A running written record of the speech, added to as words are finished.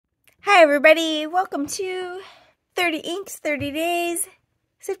Hi everybody, welcome to 30 Inks, 30 Days,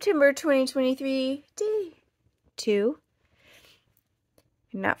 September 2023, day 2,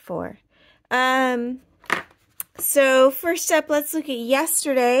 not 4. So first up, let's look at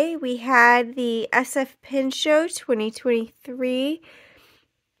yesterday. We had the SF Pen Show 2023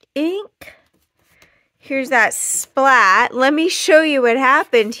 ink. Here's that splat. Let me show you what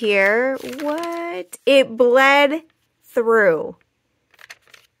happened here. What? It bled through.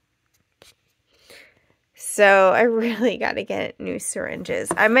 So I really got to get new syringes.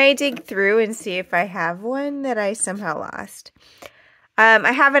 I may dig through and see if I have one that I somehow lost.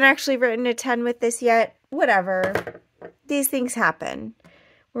 I haven't actually written a ton with this yet. Whatever. These things happen.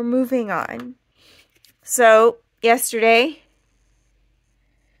 We're moving on. So yesterday,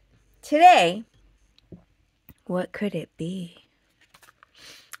 today, what could it be?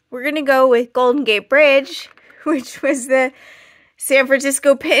 We're going to go with Golden Gate Bridge, which was the San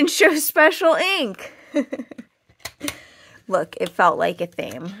Francisco Pen Show special ink. Look, it felt like a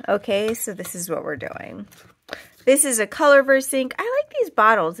theme. Okay, so this is what we're doing. This is a Colorverse ink. I like these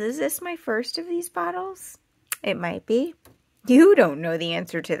bottles. Is this my first of these bottles? It might be. You don't know the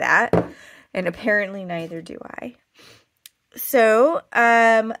answer to that. And apparently neither do I. So,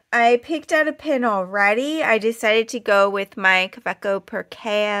 I picked out a pen already. I decided to go with my Kaweco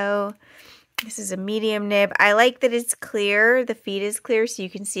Perkeo. This is a medium nib. I like that it's clear. The feed is clear so you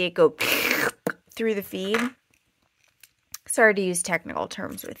can see it go through the feed. Sorry to use technical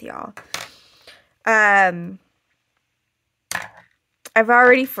terms with y'all. I've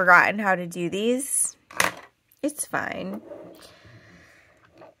already forgotten how to do these. It's fine.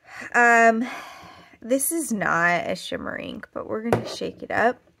 This is not a shimmer ink, but we're going to shake it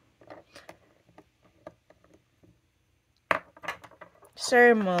up.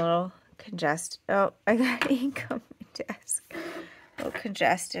 Sorry, I'm a little congested. Oh, I got ink on my desk. A little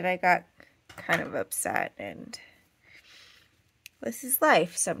congested. I got kind of upset, and this is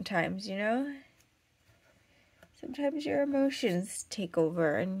life sometimes, you know? Sometimes your emotions take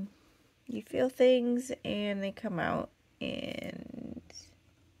over and you feel things and they come out and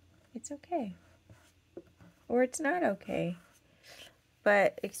it's okay. Or it's not okay.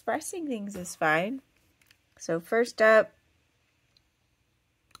 But expressing things is fine. So first up,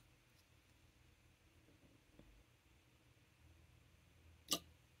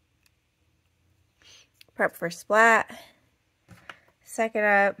 prep for splat. Second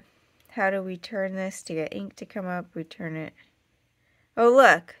up, how do we turn this to get ink to come up? We turn it. Oh,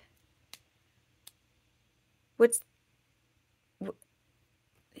 look.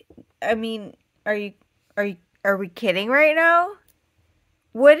 I mean, are we kidding right now?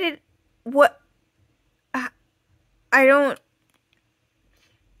 I don't.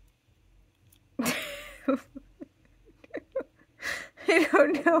 I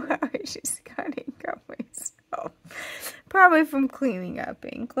don't know how I just got ink on myself. Probably from cleaning up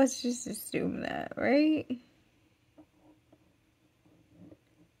ink. Let's just assume that, right?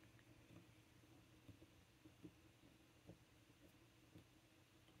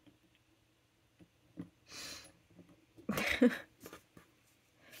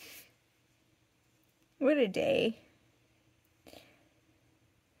 What a day.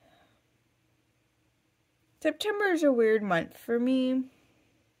 September is a weird month for me.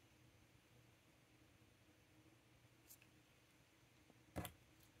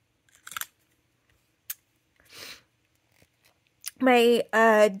 My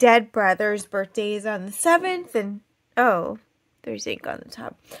dead brother's birthday is on the 7th, and oh, there's ink on the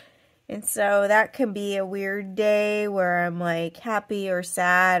top. And so that can be a weird day where I'm like happy or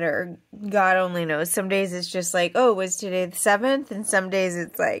sad, or God only knows. Some days it's just like, oh, was today the 7th? And some days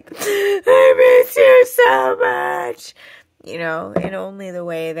it's like, I miss you so much. You know, in only the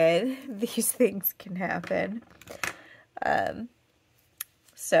way that these things can happen.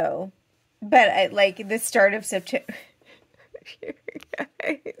 So, but I like the start of September.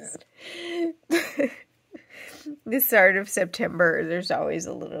 Guys. The start of September, there's always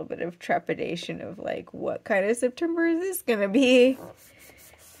a little bit of trepidation of like, what kind of September is this gonna be?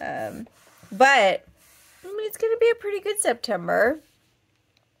 But I mean, it's gonna be a pretty good September.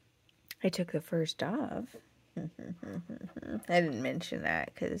 I took the 1st off. I didn't mention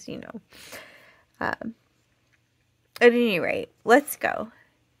that because, you know. At any rate, let's go.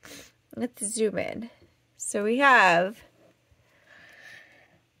 Let's zoom in. So we have.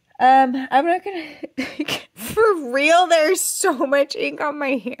 I'm not gonna, for real, there's so much ink on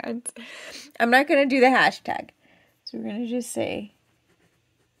my hands. I'm not gonna do the hashtag. So we're gonna just say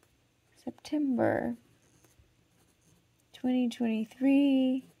September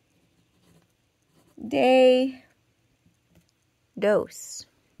 2023 day dose.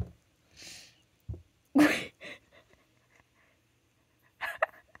 How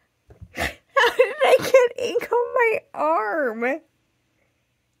did I get ink on my arm?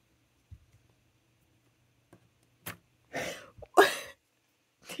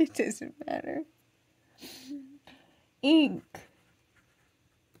 It doesn't matter. Ink.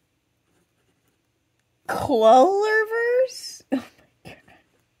 Colorverse? Oh my god.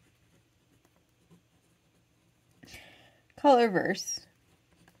 Colorverse.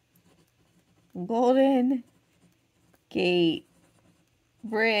 Golden Gate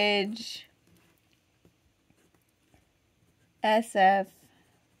Bridge. SF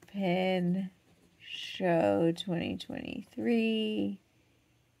Pen Show 2023.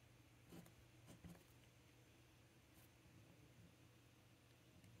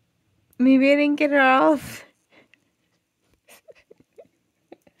 Maybe I didn't get it off.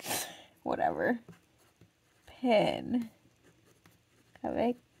 Whatever. Pen.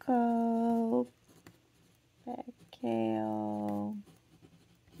 Kaweco. Perkeo.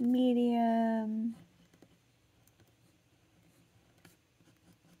 Medium.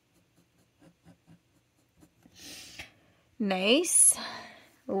 Nice.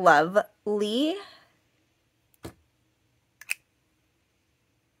 Lovely.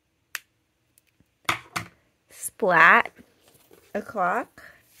 Splat o'clock.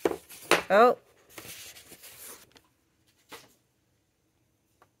 Oh.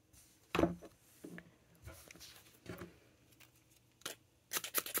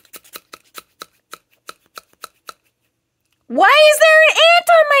 Why is there an ant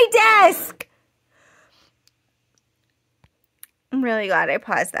on my desk? I'm really glad I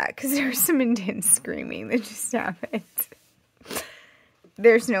paused that because there was some intense screaming that just happened.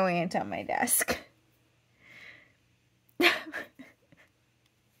 There's no ant on my desk.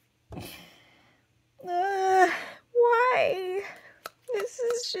 Why? This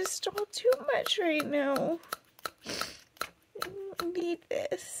is just all too much right now. I don't need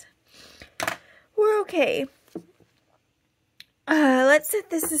this. We're okay. Let's set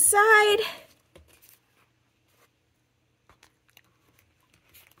this aside.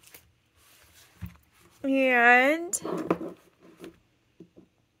 And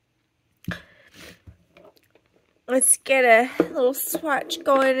let's get a little swatch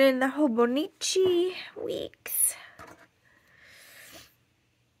going in the Hobonichi weeks.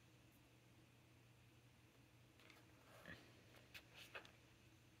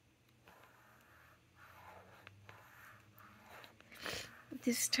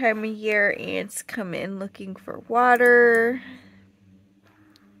 This time of year, ants come in looking for water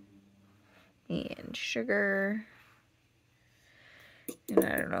and sugar, and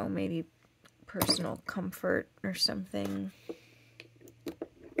I don't know, maybe personal comfort or something.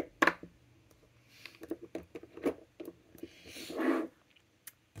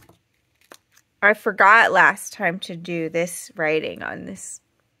 I forgot last time to do this writing on this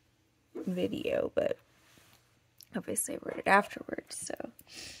video, but obviously I wrote it afterwards, so.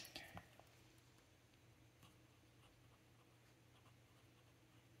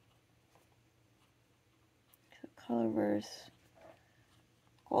 Colorverse,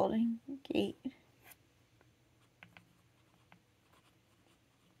 Golden Gate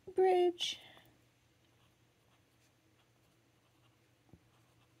Bridge.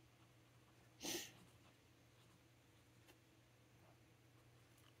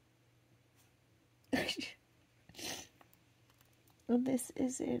 Well, this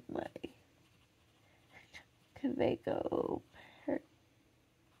is in my Kaweco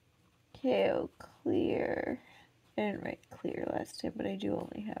Perkeo clear. I didn't write clear last time, but I do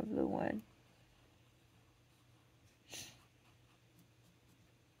only have the one.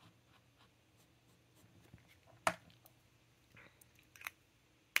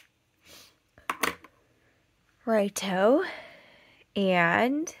 Righto.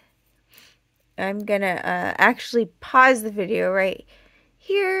 And I'm gonna actually pause the video right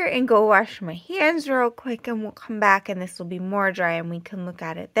here and go wash my hands real quick, and we'll come back and this will be more dry and we can look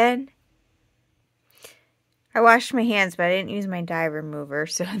at it then. I washed my hands, but I didn't use my dye remover,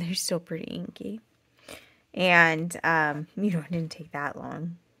 so they're still pretty inky. And, it didn't take that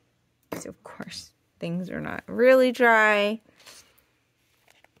long. So, of course, things are not really dry.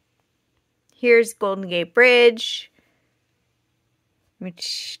 Here's Golden Gate Bridge,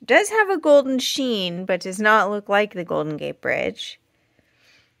 which does have a golden sheen, but does not look like the Golden Gate Bridge.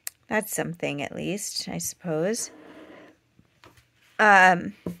 That's something, at least, I suppose.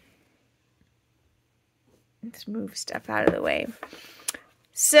 Let's move stuff out of the way.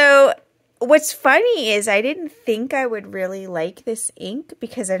 So, what's funny is I didn't think I would really like this ink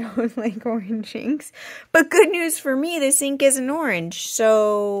because I don't like orange inks. But good news for me, this ink isn't orange.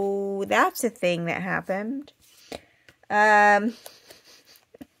 So that's a thing that happened. So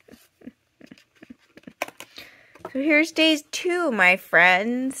here's day 2, my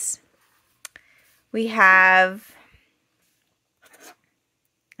friends. We have,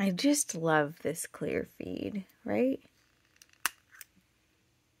 I just love this clear feed, right?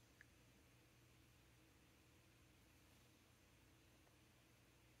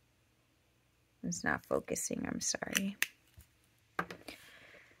 It's not focusing, I'm sorry.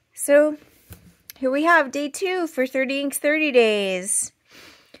 So here we have day 2 for 30 Inks 30 Days.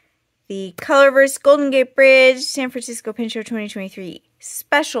 The Colorverse Golden Gate Bridge San Francisco Pen Show 2023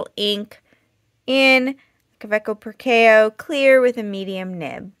 special ink in Kaweco Perkeo clear with a medium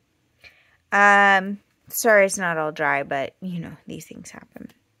nib. Sorry it's not all dry, but you know, these things happen.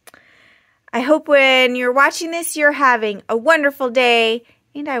 I hope when you're watching this, you're having a wonderful day,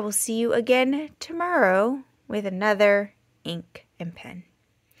 and I will see you again tomorrow with another ink and pen.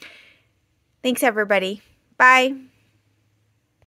 Thanks, everybody. Bye.